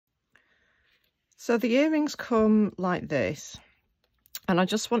So the earrings come like this, and I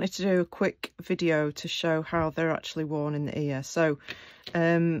just wanted to do a quick video to show how they're actually worn in the ear. So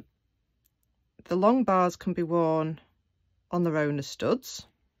the long bars can be worn on their own as studs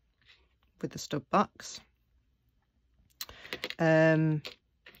with the stud backs. The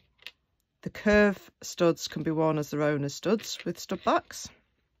curve studs can be worn as their own as studs with stud backs.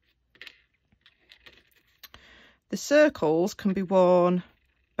 The circles can be worn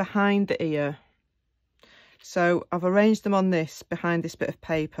behind the ear. So I've arranged them on this, behind this bit of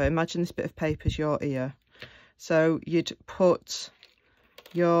paper. Imagine this bit of paper is your ear. So you'd put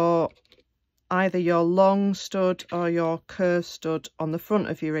either your long stud or your curved stud on the front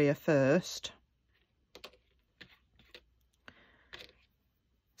of your ear first.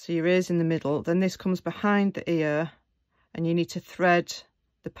 So your ear's in the middle. Then this comes behind the ear, and you need to thread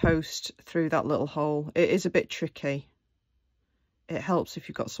the post through that little hole. It is a bit tricky. It helps if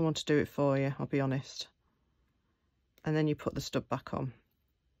you've got someone to do it for you, I'll be honest. And then you put the stud back on.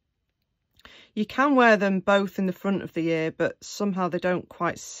 You can wear them both in the front of the ear, but somehow they don't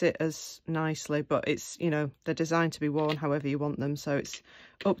quite sit as nicely. But it's, you know, they're designed to be worn however you want them, so it's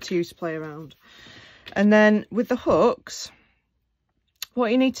up to you to play around. And then with the hooks,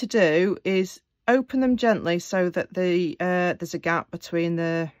 what you need to do is open them gently so that there's a gap between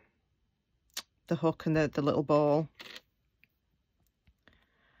the hook and the little ball,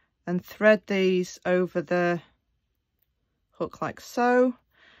 and thread these over the hook like so,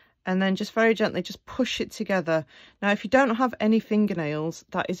 and then just very gently just push it together. Now if you don't have any fingernails,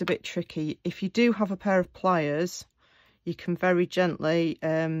 that is a bit tricky. If you do have a pair of pliers, you can very gently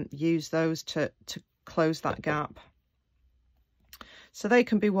use those to close that gap. So they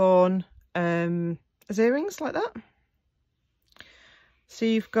can be worn as earrings like that. So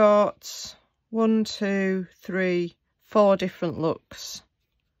you've got 1, 2, 3, 4 different looks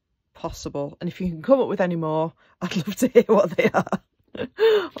possible, and if you can come up with any more, I'd love to hear what they are.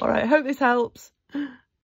 All right, I hope this helps.